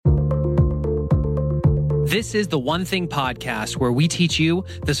This is the One Thing podcast, where we teach you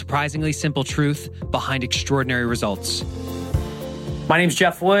the surprisingly simple truth behind extraordinary results. My name's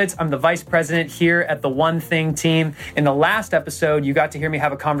Jeff Woods. I'm the vice president here at the One Thing team. In the last episode, you got to hear me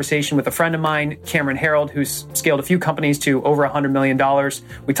have a conversation with a friend of mine, Cameron Herold, who's scaled a few companies to over $100 million.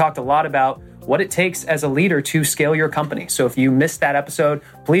 We talked a lot about what it takes as a leader to scale your company. So if you missed that episode,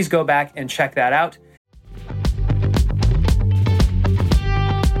 please go back and check that out.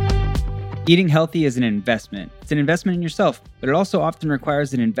 Eating healthy is an investment. It's an investment in yourself, but it also often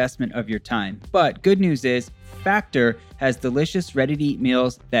requires an investment of your time. But good news is, Factor has delicious, ready-to-eat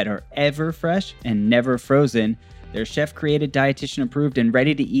meals that are ever fresh and never frozen. They're chef-created, dietitian-approved, and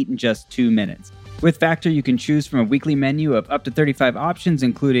ready to eat in just 2 minutes. With Factor, you can choose from a weekly menu of up to 35 options,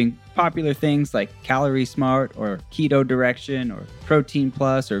 including popular things like Calorie Smart or Keto Direction or Protein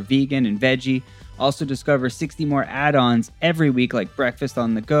Plus or Vegan and Veggie. Also discover 60 more add-ons every week, like breakfast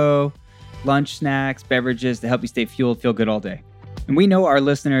on the go, lunch snacks, beverages to help you stay fueled, feel good all day. And we know our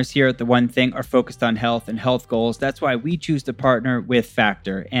listeners here at The One Thing are focused on health and health goals. That's why we choose to partner with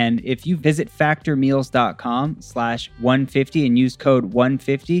Factor. And if you visit factormeals.com/150 and use code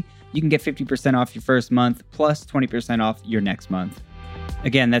 150, you can get 50% off your first month plus 20% off your next month.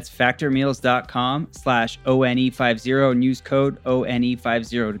 Again, that's factormeals.com/ONE50 and use code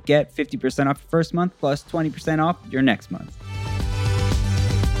ONE50 to get 50% off your first month plus 20% off your next month.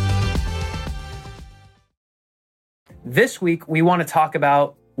 This week, we want to talk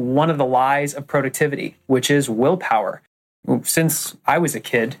about one of the lies of productivity, which is willpower. Since I was a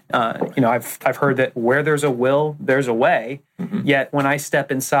kid, I've heard that where there's a will, there's a way. Mm-hmm. Yet when I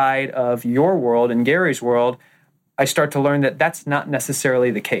step inside of your world and Gary's world, I start to learn that that's not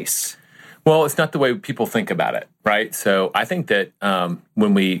necessarily the case. Well, it's not the way people think about it, right? So I think that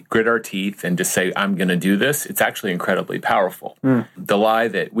when we grit our teeth and just say, I'm going to do this, it's actually incredibly powerful. The lie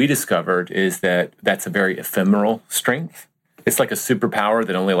that we discovered is that that's a very ephemeral strength. It's like a superpower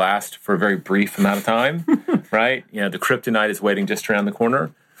that only lasts for a very brief amount of time, right? You know, the kryptonite is waiting just around the corner.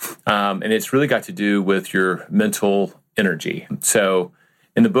 And it's really got to do with your mental energy. So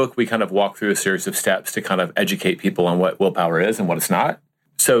in the book, we kind of walk through a series of steps to kind of educate people on what willpower is and what it's not.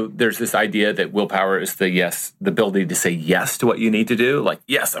 So there's this idea that willpower is the ability to say yes to what you need to do. Like,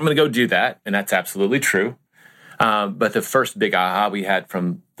 yes, I'm going to go do that. And that's absolutely true. But the first big aha we had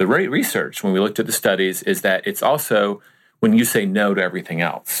from the research when we looked at the studies is that it's also when you say no to everything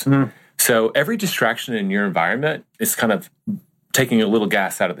else. Mm-hmm. So every distraction in your environment is kind of taking a little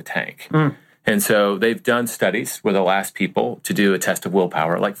gas out of the tank. Mm. And so they've done studies where they'll ask people to do a test of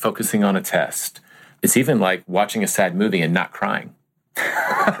willpower, like focusing on a test. It's even like watching a sad movie and not crying.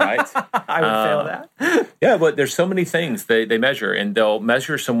 Right? I would fail that. Yeah, but there's so many things they measure, and they'll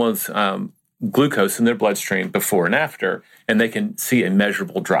measure someone's glucose in their bloodstream before and after, and they can see a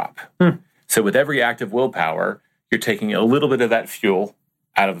measurable drop. So with every act of willpower, you're taking a little bit of that fuel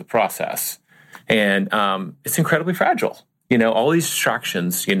out of the process. And it's incredibly fragile. You know, all these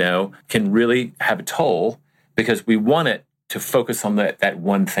distractions, can really have a toll because we want it to focus on that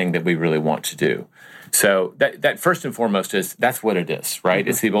one thing that we really want to do. So that first and foremost that's what it is, right? Mm-hmm.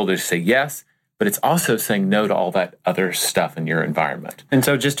 It's the ability to say yes, but it's also saying no to all that other stuff in your environment. And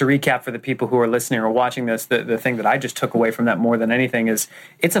so just to recap for the people who are listening or watching this, the thing that I just took away from that more than anything is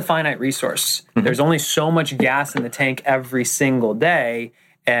it's a finite resource. Mm-hmm. There's only so much gas in the tank every single day,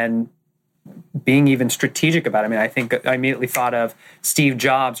 and being even strategic about it. I mean, I think I immediately thought of Steve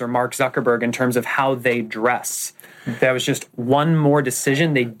Jobs or Mark Zuckerberg in terms of how they dress. That was just one more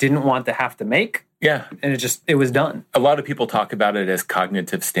decision they didn't want to have to make. Yeah. And it was done. A lot of people talk about it as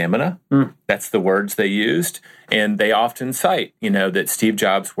cognitive stamina. That's the words they used. And they often cite, that Steve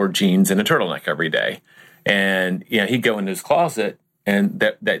Jobs wore jeans and a turtleneck every day. And, he'd go into his closet and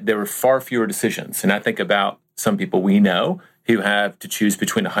that there were far fewer decisions. And I think about some people we know who have to choose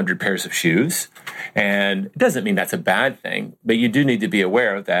between 100 pairs of shoes. And it doesn't mean that's a bad thing, but you do need to be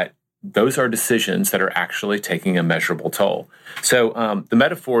aware that those are decisions that are actually taking a measurable toll. So the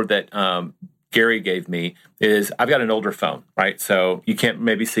metaphor that Gary gave me is I've got an older phone, right? So you can't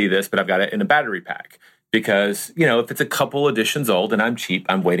maybe see this, but I've got it in a battery pack because, if it's a couple editions old and I'm cheap,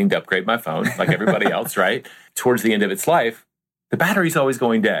 I'm waiting to upgrade my phone like everybody else, right? Towards the end of its life, the battery's always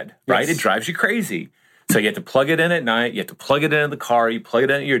going dead, right? Yes. It drives you crazy. So you have to plug it in at night. You have to plug it in the car. You plug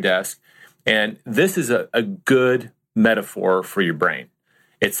it in at your desk. And this is a good metaphor for your brain.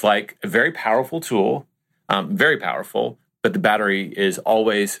 It's like a very powerful tool, very powerful, but the battery is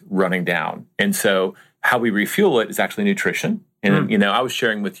always running down. And so how we refuel it is actually nutrition. And, I was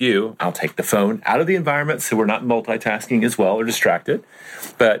sharing with you, I'll take the phone out of the environment so we're not multitasking as well or distracted.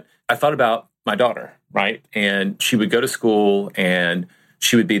 But I thought about my daughter, right? And she would go to school and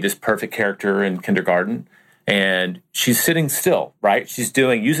she would be this perfect character in kindergarten. And she's sitting still, right? She's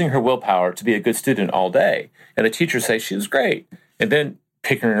using her willpower to be a good student all day. And the teacher says she was great. And then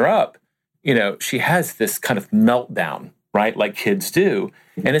picking her up, she has this kind of meltdown, right? Like kids do.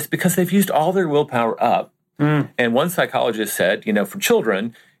 And it's because they've used all their willpower up. And one psychologist said, for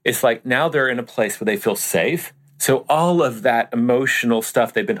children, it's like now they're in a place where they feel safe. So all of that emotional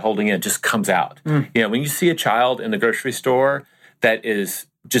stuff they've been holding in just comes out. When you see a child in the grocery store that is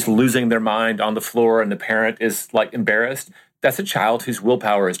just losing their mind on the floor and the parent is like embarrassed, that's a child whose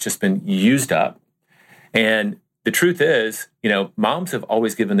willpower has just been used up. And the truth is, moms have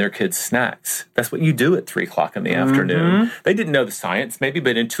always given their kids snacks. That's what you do at 3:00 in the afternoon. They didn't know the science maybe,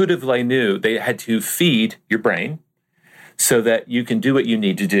 but intuitively knew they had to feed your brain so that you can do what you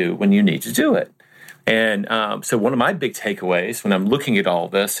need to do when you need to do it. And so one of my big takeaways when I'm looking at all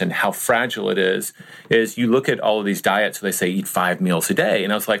this and how fragile it is you look at all of these diets where they say eat 5 meals a day.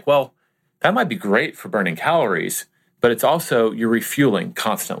 And I was like, well, that might be great for burning calories, but it's also you're refueling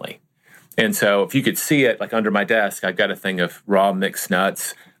constantly. And so if you could see it, like under my desk, I've got a thing of raw mixed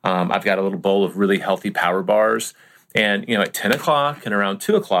nuts. I've got a little bowl of really healthy power bars. And, at 10 o'clock and around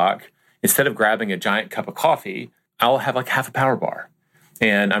 2 o'clock, instead of grabbing a giant cup of coffee, I'll have like half a power bar.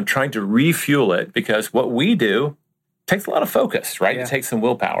 And I'm trying to refuel it because what we do takes a lot of focus, right? Yeah. It takes some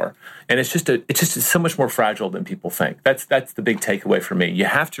willpower. And it's just so much more fragile than people think. That's the big takeaway for me. You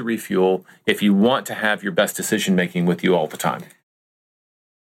have to refuel if you want to have your best decision-making with you all the time.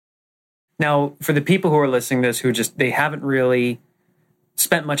 Now, for the people who are listening to this who they haven't really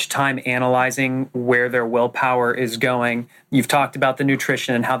spent much time analyzing where their willpower is going, you've talked about the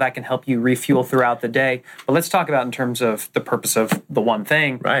nutrition and how that can help you refuel throughout the day. But let's talk about in terms of the purpose of the one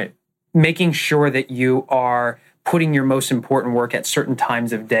thing. Right. Making sure that you are putting your most important work at certain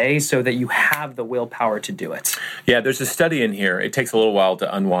times of day so that you have the willpower to do it. Yeah, there's a study in here. It takes a little while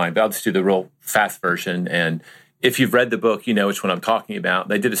to unwind, but I'll just do the real fast version. And if you've read the book, you know which one I'm talking about.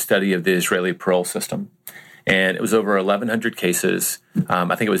 They did a study of the Israeli parole system. And it was over 1,100 cases.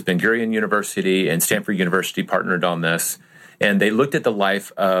 I think it was Ben Gurion University and Stanford University partnered on this. And they looked at the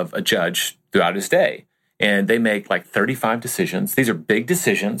life of a judge throughout his day. And they make like 35 decisions. These are big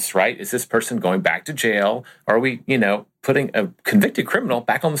decisions, right? Is this person going back to jail? Are we, putting a convicted criminal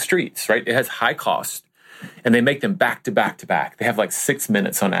back on the streets, right? It has high cost. And they make them back to back to back. They have like 6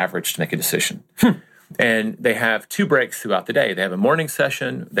 minutes on average to make a decision. And they have 2 breaks throughout the day. They have a morning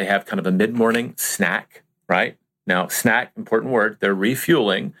session. They have kind of a mid-morning snack. Right? Now, snack, important word, they're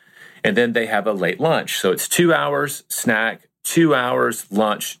refueling. And then they have a late lunch. So it's 2 hours, snack, 2 hours,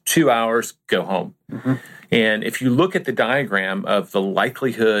 lunch, 2 hours, go home. Mm-hmm. And if you look at the diagram of the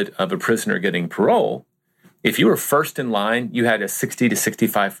likelihood of a prisoner getting parole, if you were first in line, you had a 60 to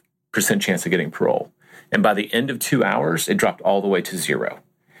 65% chance of getting parole. And by the end of 2 hours, it dropped all the way to 0.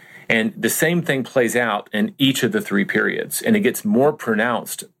 And the same thing plays out in each of the 3 periods, and it gets more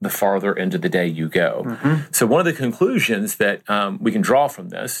pronounced the farther into the day you go. Mm-hmm. So one of the conclusions that we can draw from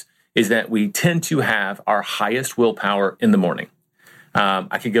this is that we tend to have our highest willpower in the morning.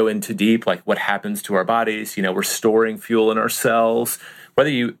 I could go into deep, like what happens to our bodies. We're storing fuel in our cells.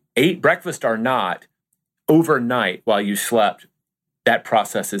 Whether you ate breakfast or not, overnight while you slept, that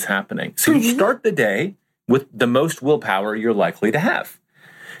process is happening. So you start the day with the most willpower you're likely to have.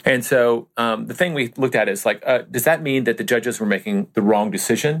 And so the thing we looked at is like, does that mean that the judges were making the wrong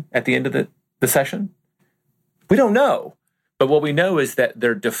decision at the end of the session? We don't know. But what we know is that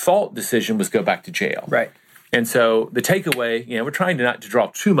their default decision was go back to jail. Right. And so the takeaway, we're trying not to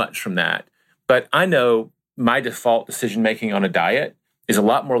draw too much from that. But I know my default decision-making on a diet is a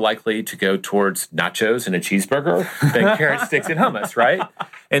lot more likely to go towards nachos and a cheeseburger than carrot sticks and hummus, right?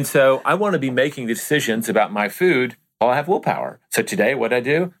 And so I want to be making decisions about my food while I have willpower. So today, what I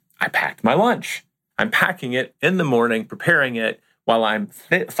do, I packed my lunch. I'm packing it in the morning, preparing it while I'm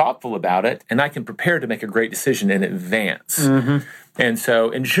thoughtful about it, and I can prepare to make a great decision in advance. Mm-hmm. And so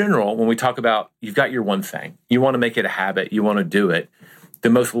in general, when we talk about you've got your one thing, you want to make it a habit, you want to do it,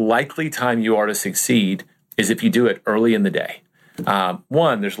 the most likely time you are to succeed is if you do it early in the day.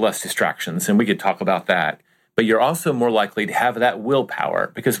 One, there's less distractions, and we could talk about that. But you're also more likely to have that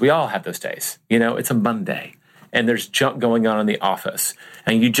willpower because we all have those days. It's a Monday. And there's junk going on in the office,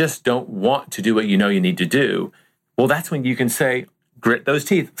 and you just don't want to do what you need to do, well, that's when you can say, grit those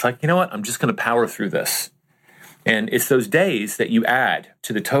teeth. It's like, you know what? I'm just going to power through this. And it's those days that you add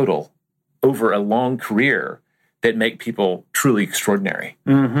to the total over a long career that make people truly extraordinary.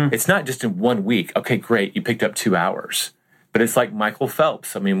 Mm-hmm. It's not just in 1 week. Okay, great. You picked up 2 hours. But it's like Michael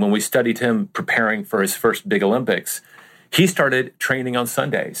Phelps. I mean, when we studied him preparing for his first big Olympics, he started training on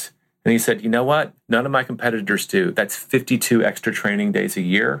Sundays. And he said, you know what? None of my competitors do. That's 52 extra training days a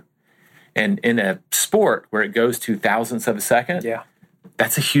year. And in a sport where it goes to thousandths of a second,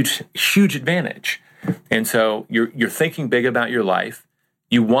 that's a huge, huge advantage. And so you're thinking big about your life.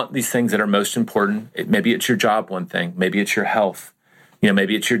 You want these things that are most important. Maybe it's your job, one thing. Maybe it's your health.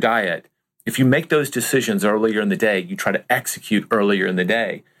 Maybe it's your diet. If you make those decisions earlier in the day, you try to execute earlier in the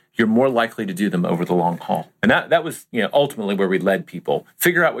day, you're more likely to do them over the long haul. And that was ultimately where we led people.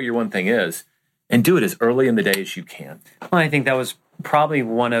 Figure out what your one thing is and do it as early in the day as you can. Well, I think that was probably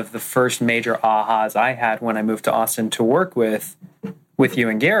one of the first major ahas I had when I moved to Austin to work with you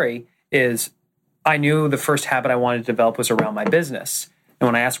and Gary is I knew the first habit I wanted to develop was around my business. And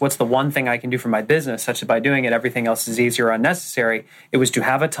when I asked what's the one thing I can do for my business, such that by doing it, everything else is easier or unnecessary, it was to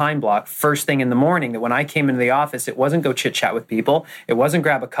have a time block first thing in the morning that when I came into the office, it wasn't go chit chat with people. It wasn't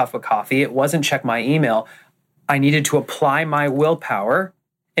grab a cup of coffee. It wasn't check my email. I needed to apply my willpower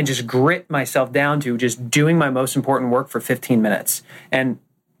and just grit myself down to just doing my most important work for 15 minutes. And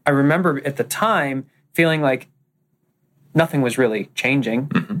I remember at the time feeling like nothing was really changing.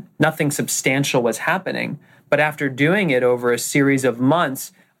 Mm-hmm. Nothing substantial was happening. But after doing it over a series of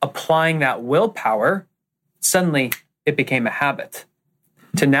months, applying that willpower, suddenly it became a habit.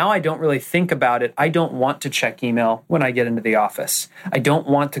 To now I don't really think about it. I don't want to check email when I get into the office. I don't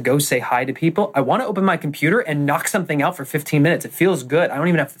want to go say hi to people. I want to open my computer and knock something out for 15 minutes. It feels good. I don't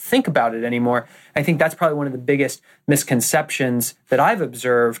even have to think about it anymore. I think that's probably one of the biggest misconceptions that I've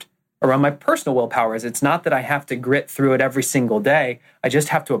observed around my personal willpower is it's not that I have to grit through it every single day. I just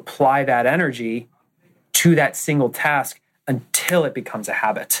have to apply that energy to that single task until it becomes a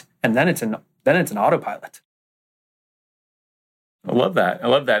habit. And then it's an autopilot. I love that.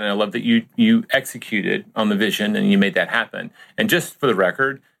 And I love that you executed on the vision and you made that happen. And just for the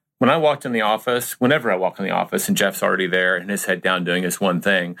record, when I walked in the office, whenever I walk in the office and Jeff's already there and his head down doing his one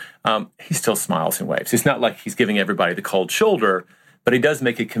thing, he still smiles and waves. It's not like he's giving everybody the cold shoulder, but he does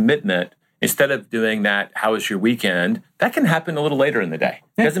make a commitment. Instead of doing that, how was your weekend? That can happen a little later in the day.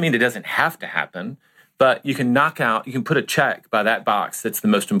 It doesn't mean it doesn't have to happen, but you can you can put a check by that box that's the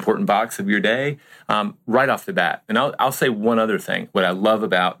most important box of your day right off the bat. And I'll say one other thing, what I love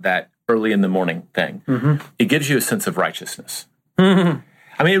about that early in the morning thing. Mm-hmm. It gives you a sense of righteousness. Mm-hmm.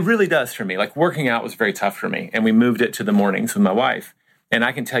 I mean, it really does for me. Like working out was very tough for me, and we moved it to the mornings with my wife. And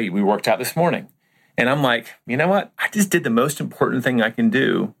I can tell you, we worked out this morning. And I'm like, you know what? I just did the most important thing I can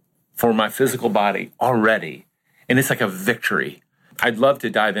do for my physical body already. And it's like a victory. I'd love to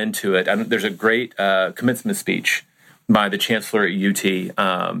dive into it. There's a great commencement speech by the chancellor at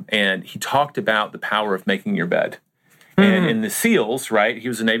UT, and he talked about the power of making your bed. Mm-hmm. And in the SEALs, right, he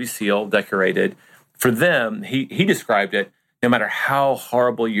was a Navy SEAL, decorated. For them, he described it, no matter how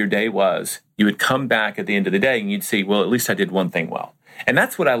horrible your day was, you would come back at the end of the day and you'd see, well, at least I did one thing well. And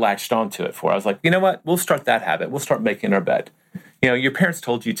that's what I latched onto it for. I was like, you know what? We'll start that habit. We'll start making our bed. Your parents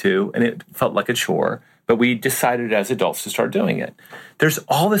told you to, and it felt like a chore, but we decided as adults to start doing it. There's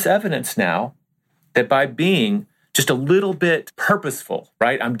all this evidence now that by being just a little bit purposeful,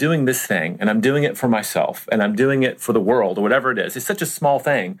 right? I'm doing this thing, and I'm doing it for myself, and I'm doing it for the world, or whatever it is. It's such a small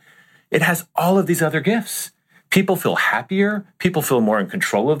thing. It has all of these other gifts. People feel happier. People feel more in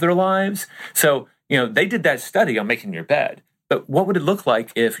control of their lives. So, they did that study on making your bed. But what would it look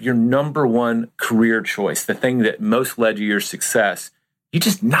like if your number one career choice, the thing that most led to your success, you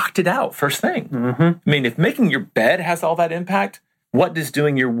just knocked it out first thing? Mm-hmm. I mean, if making your bed has all that impact, what does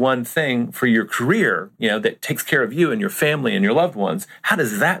doing your one thing for your career, that takes care of you and your family and your loved ones, how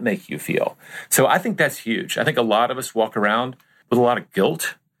does that make you feel? So I think that's huge. I think a lot of us walk around with a lot of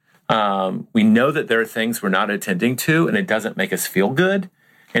guilt. We know that there are things we're not attending to, and it doesn't make us feel good.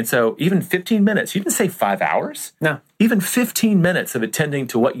 And so even 15 minutes, you didn't say 5 hours. No. Even 15 minutes of attending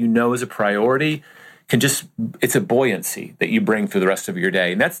to what you know is a priority it's a buoyancy that you bring through the rest of your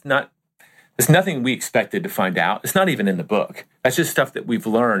day. And it's nothing we expected to find out. It's not even in the book. That's just stuff that we've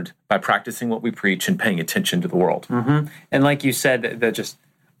learned by practicing what we preach and paying attention to the world. Mm-hmm. And like you said, that just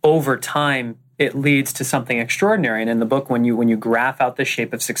over time, it leads to something extraordinary. And in the book, when you graph out the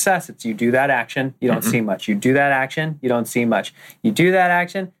shape of success, it's you do that action, you don't see much. You do that action, you don't see much. You do that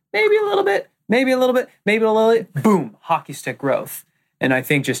action, maybe a little bit, maybe a little bit, maybe a little bit, boom, hockey stick growth. And I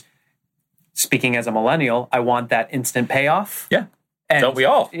think just speaking as a millennial, I want that instant payoff. Yeah. And don't we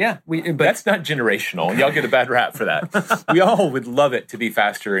all? Yeah. But that's not generational. Y'all get a bad rap for that. We all would love it to be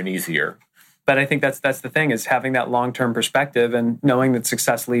faster and easier. But I think that's the thing, is having that long-term perspective and knowing that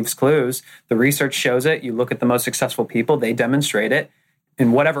success leaves clues. The research shows it. You look at the most successful people, they demonstrate it.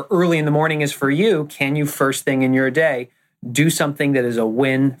 And whatever early in the morning is for you, can you first thing in your day do something that is a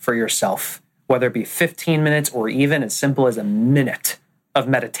win for yourself, whether it be 15 minutes or even as simple as a minute of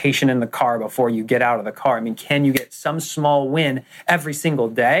meditation in the car before you get out of the car? I mean, can you get some small win every single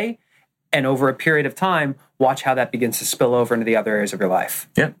day? And over a period of time, watch how that begins to spill over into the other areas of your life.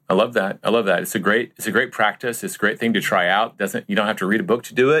 Yeah, I love that. It's a great practice. It's a great thing to try out. You don't have to read a book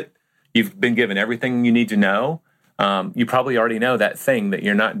to do it. You've been given everything you need to know. You probably already know that thing that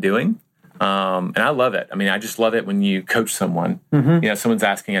you're not doing. And I love it. I mean, I just love it when you coach someone. Someone's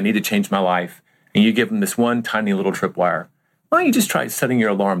asking, I need to change my life. And you give them this one tiny little tripwire. Why don't you just try setting your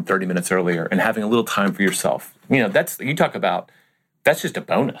alarm 30 minutes earlier and having a little time for yourself? That's just a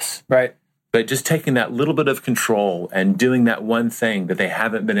bonus. Right. But just taking that little bit of control and doing that one thing that they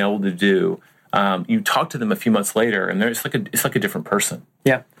haven't been able to do, you talk to them a few months later, and it's like a different person.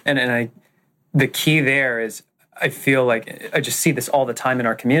 Yeah, and the key there is, I feel like I just see this all the time in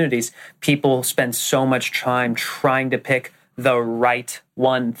our communities. People spend so much time trying to pick the right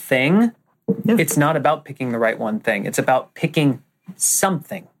one thing. Yeah. It's not about picking the right one thing. It's about picking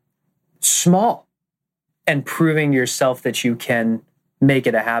something small and proving yourself that you can make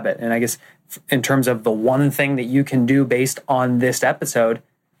it a habit. And I guess in terms of the one thing that you can do based on this episode,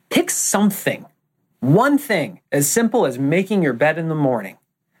 pick something. One thing as simple as making your bed in the morning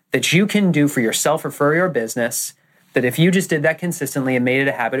that you can do for yourself or for your business, that if you just did that consistently and made it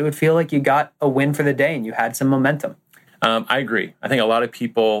a habit, it would feel like you got a win for the day and you had some momentum. I agree. I think a lot of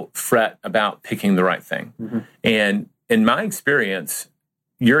people fret about picking the right thing. And in my experience,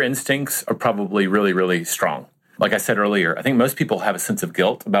 your instincts are probably really, really strong. Like I said earlier, I think most people have a sense of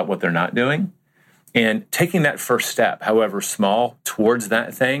guilt about what they're not doing. And taking that first step, however small, towards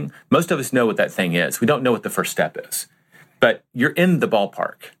that thing, most of us know what that thing is. We don't know what the first step is. But you're in the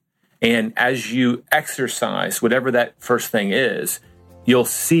ballpark. And as you exercise whatever that first thing is, you'll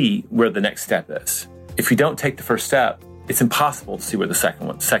see where the next step is. If you don't take the first step, it's impossible to see where the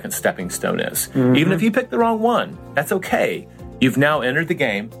second stepping stone is. Even if you pick the wrong one, that's okay. You've now entered the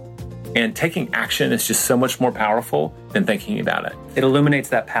game, and taking action is just so much more powerful than thinking about it. It illuminates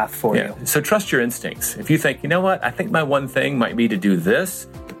that path for you. So trust your instincts. If you think, you know what, I think my one thing might be to do this,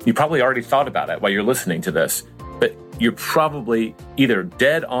 you probably already thought about it while you're listening to this, but you're probably either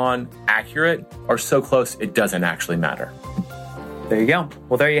dead on accurate or so close it doesn't actually matter. There you go.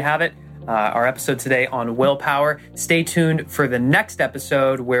 Well, there you have it. Our episode today on willpower. Stay tuned for the next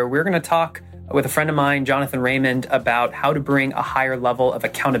episode where we're going to talk with a friend of mine, Jonathan Raymond, about how to bring a higher level of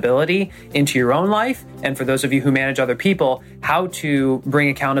accountability into your own life. And for those of you who manage other people, how to bring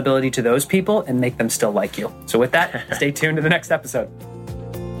accountability to those people and make them still like you. So with that, stay tuned to the next episode.